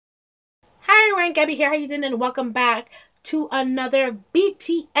everyone, Gabby here. How you doing? And welcome back to another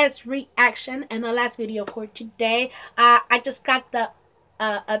BTS reaction. And the last video for today, I just got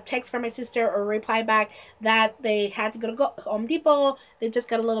a text from my sister or reply back that they had to go to Home Depot. They just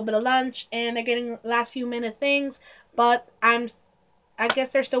got a little bit of lunch and they're getting last few minute things. But I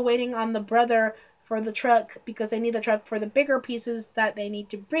guess they're still waiting on the brother for the truck because they need the truck for the bigger pieces that they need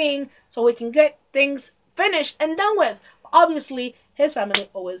to bring so we can get things finished and done with. Obviously, his family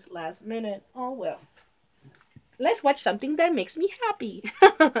always last minute. Oh well. Let's watch something that makes me happy.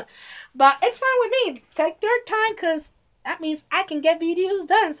 But it's fine with me. Take their time because that means I can get videos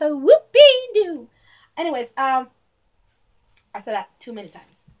done. So whoopee-doo. Anyways, I said that too many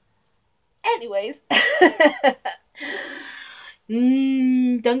times. Anyways.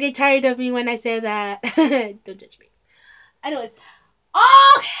 Don't get tired of me when I say that. Don't judge me. Anyways.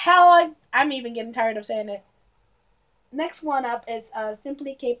 Oh, hell. I'm even getting tired of saying it. Next one up is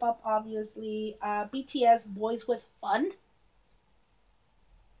Simply K-pop, obviously. BTS, Boys with Fun.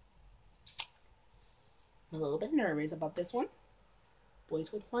 I'm a little bit nervous about this one.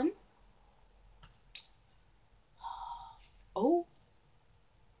 Boys with Fun. Oh.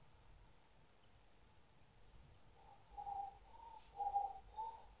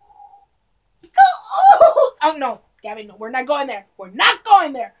 Oh, no. Gabby, no. We're not going there. We're not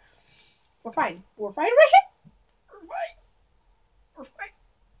going there. We're fine. We're fine right here. We're fine.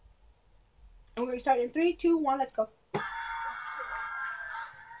 And we're going to start in 3, 2, 1. Let's go.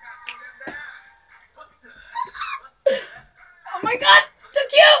 Oh my god. Too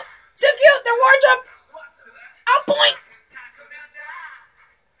cute. Too cute. Their wardrobe. On point.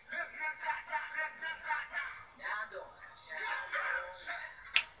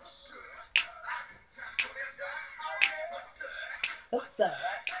 What's up?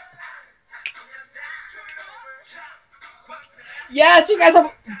 Yes, you guys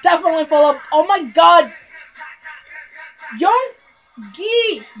are definitely full of. Oh my god.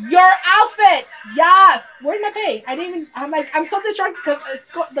 Yoongi, your outfit. Yes. Where's my pay? I didn't even. I'm so distracted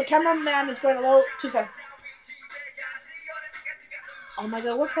because the cameraman is going a little too fast. Oh my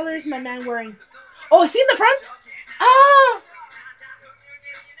god, what color is my man wearing? Oh, is he in the front? Ah.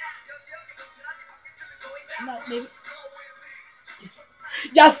 No, maybe.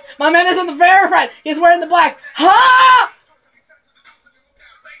 Yes, my man is in the very front. He's wearing the black. Ha!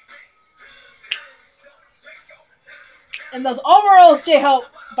 And those overalls, J-Hope,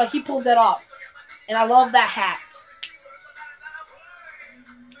 but he pulls it off. And I love that hat.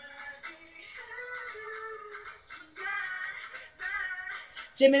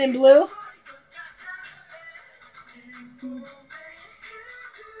 Jimin in blue.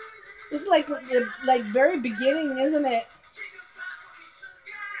 This is like very beginning, isn't it?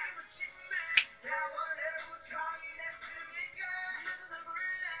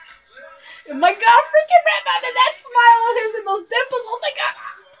 Oh my god, freaking Red Mountain, that smile of his and those dimples, oh my god.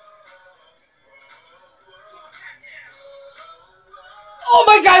 Oh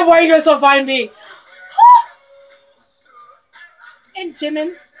my god, why are you guys so fine, B? And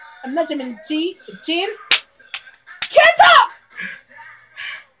Jimin, I'm not Jimin, Jin. Can't talk!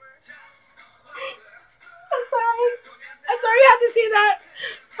 I'm sorry you have to see that.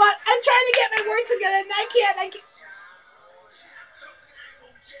 But I'm trying to get my words together and I can't.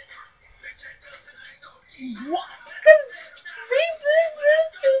 What? Because he did this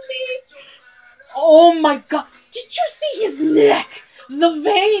to me. Oh my god. Did you see his neck? The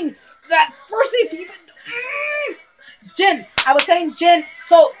vein. That first people. Jin. I was saying Jin.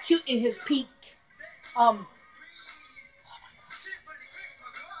 So cute in his peak. Oh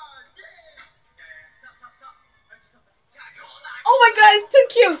my god. Too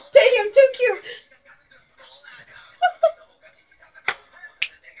cute. Take him. Too cute.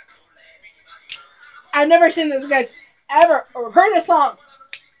 I've never seen this, guys, ever, or heard this song.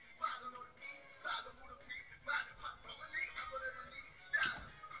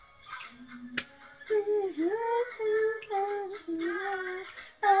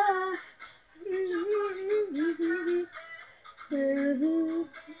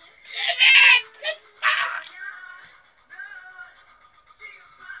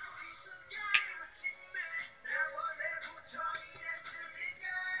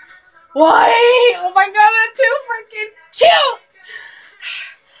 Why? Oh my god, that's too freaking cute!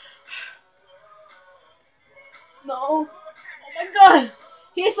 No. Oh my god.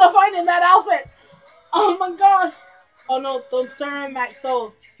 He's so fine in that outfit. Oh my god. Oh no, don't stare at my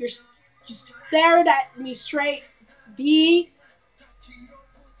soul. You're just staring at me straight. B.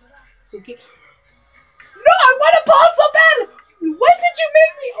 Okay. No, I want a ball so bad! When did you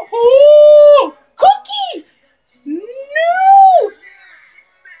make me? Oh! Cookie! No!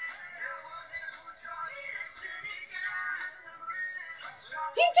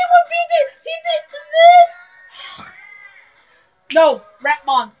 did what B did. He did this. No, Rap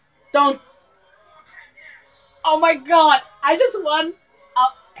Mom, don't. Oh my god, I just want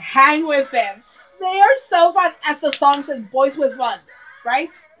to hang with them. They are so fun. As the song says, Boyz with fun, right?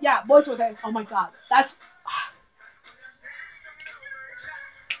 Yeah, Boyz with fun. Oh my god, that's.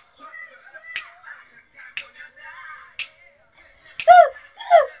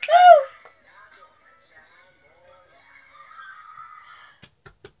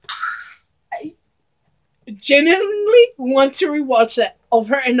 I genuinely want to rewatch it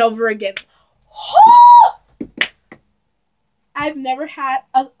over and over again. I've never had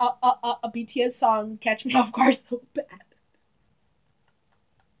a BTS song catch me off guard so bad.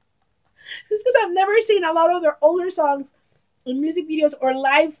 Just because I've never seen a lot of their older songs in music videos or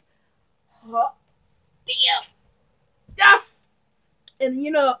live. Damn! Yes! And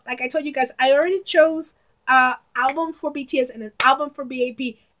you know, like I told you guys, I already chose an album for BTS and an album for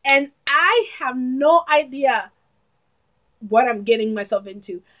BAP. And I have no idea what I'm getting myself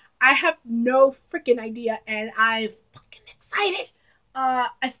into. I have no freaking idea, and I'm fucking excited. I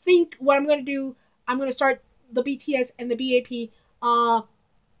think what I'm gonna do, I'm gonna start the BTS and the BAP.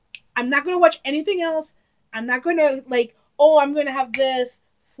 I'm not gonna watch anything else. I'm not gonna like, oh, I'm gonna have this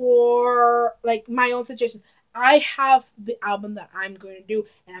for like my own suggestions. I have the album that I'm going to do,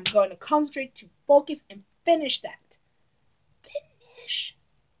 and I'm going to concentrate to focus and finish that. Finish.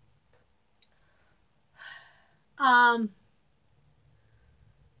 Oh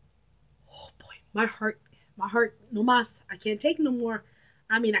boy, my heart, no mas. I can't take no more.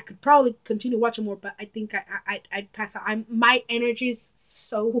 I mean, I could probably continue watching more, but I think I'd pass out. My energy is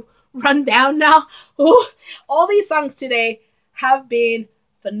so run down now. Ooh, all these songs today have been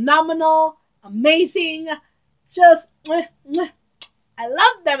phenomenal, amazing. Just, I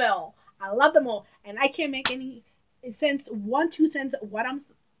love them all. I love them all, and I can't make any sense, 2 cents what I'm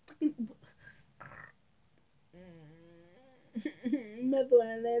freaking. Me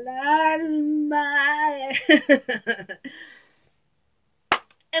duele el alma.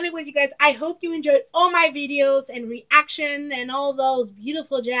 Anyways, you guys, I hope you enjoyed all my videos and reaction and all those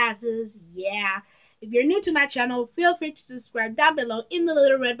beautiful jazzes. Yeah. If you're new to my channel, feel free to subscribe down below in the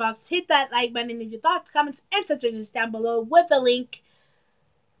little red box. Hit that like button and leave your thoughts, comments, and suggestions down below with the link.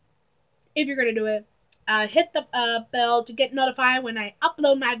 If you're going to do it, hit the bell to get notified when I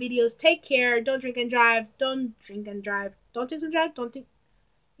upload my videos. Take care. Don't drink and drive. Don't drink and drive. Don't text and drive. Don't think.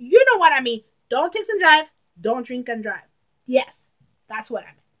 You know what I mean. Don't text and drive. Don't drink and drive. Yes, that's what I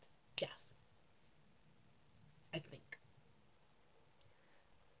meant. Yes. I think.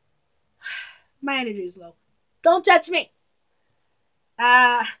 My energy is low. Don't judge me.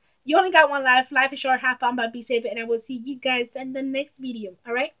 You only got one life. Life is short. Have fun, but be safe. And I will see you guys in the next video.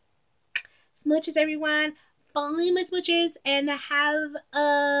 All right? Smooches, everyone. Bye, my smoochers. And have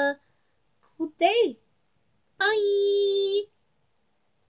a cool day.